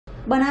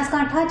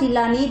બનાસકાંઠા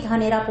જિલ્લાની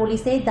ધાનેરા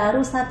પોલીસે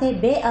દારૂ સાથે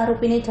 2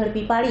 આરોપીને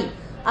ઝડપી પાડી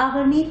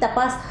આગળની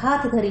તપાસ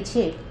હાથ ધરી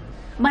છે।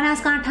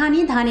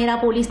 બનાસકાંઠાની ધાનેરા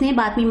પોલીસને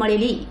બાતમી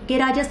મળેલી કે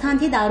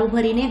રાજસ્થાનથી દારૂ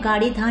ભરીને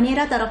ગાડી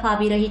ધાનેરા તરફ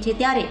આવી રહી છે,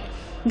 ત્યારે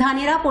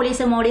ધાનેરા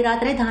પોલીસે મોડી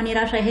રાત્રે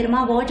ધાનેરા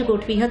શહેરમાં વોચ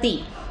ગોઠવી હતી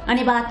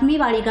અને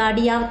બાતમીવાળી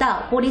ગાડી આવતા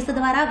પોલીસ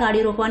દ્વારા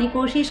ગાડી રોકવાની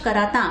કોશિશ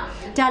કરાતા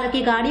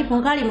ચાલકે ગાડી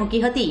ભગાડી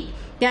મૂકી હતી।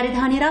 ત્યારે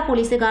ધાનેરા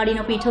પોલીસે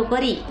ગાડીનો પીછો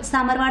કરી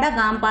સામરવાડા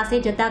ગામ પાસે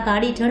જતા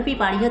ગાડી ઝડપી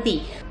પાડી હતી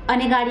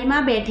અને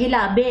ગાડીમાં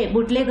બેઠેલા 2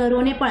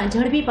 બુટલેગરોને પણ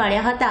ઝડપી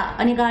પાડ્યા હતા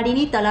અને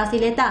ગાડીની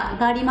તલાશી લેતા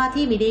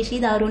ગાડીમાંથી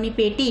વિદેશી દારૂની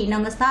પેટી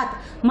નંગ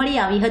 7 મળી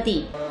આવી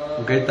હતી।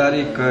 ગઈ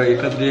તારીખ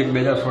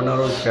 31/1/2016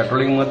 રોજ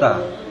પેટ્રોલિંગમાં હતા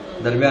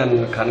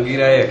દરમિયાન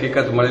ખાનગીરાએ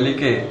હકીકત મળેલી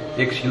કે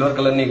એક સિલ્વર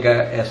કલરની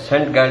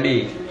એસેન્ટ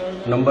ગાડી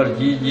નંબર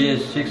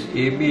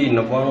GJ6AB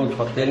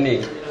 9976ની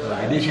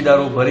વિદેશી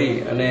દારૂ ભરી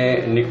અને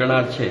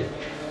નીકળનાર છે।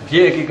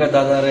 જે હકીકત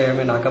આધારે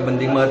અમે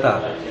નાકાબંધીમાં હતા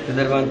તે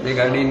દરમિયાન તે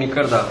ગાડી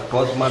નીકળતા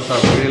ટોસ મારતા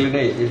પકડેલી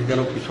નહીં, તેથી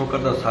તેનો પીછો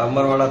કરતા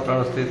સામરવાડા 3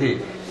 રસ્તેથી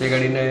તે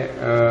ગાડીને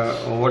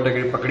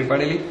ઓવરટેકડી પકડી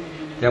પાડેલી।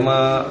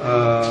 તેમાં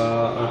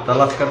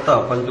તલાશ કરતા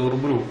પંચ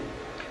રૂબરૂ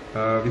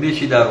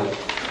વિદેશી દારૂ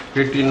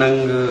પેટી નંગ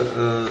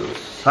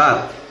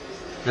 7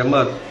 તેમજ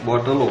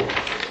બોટલો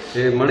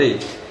એ મળી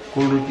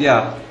કુલ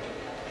રૂપિયા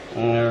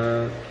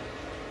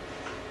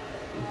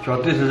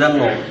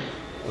 34,000નો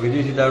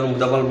વિદેશી દારૂનો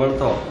મુદ્દામાલ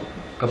મળતો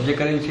કબજે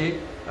કરેલ છે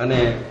અને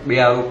 2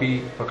 આરોપી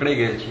પકડાઈ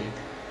ગયેલ છે,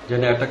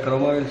 જેને અટક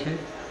કરવામાં આવેલ છે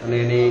અને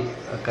એની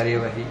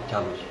કાર્યવાહી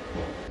ચાલુ છે।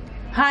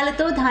 હાલ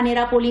તો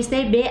ધાનેરા પોલીસે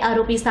 2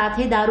 આરોપી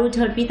સાથે દારૂ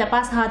ઝડપી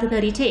તપાસ હાથ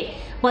ધરી છે,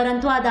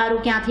 પરંતુ આ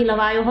દારૂ ક્યાંથી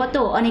લવાયો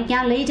હતો અને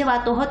ક્યાં લઈ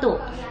જવાતો હતો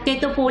તે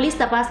તો પોલીસ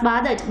તપાસ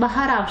બાદ જ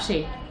બહાર આવશે।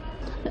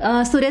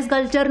 Suresh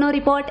ગલચરનો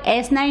report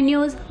S9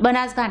 news,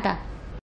 Banaskantha.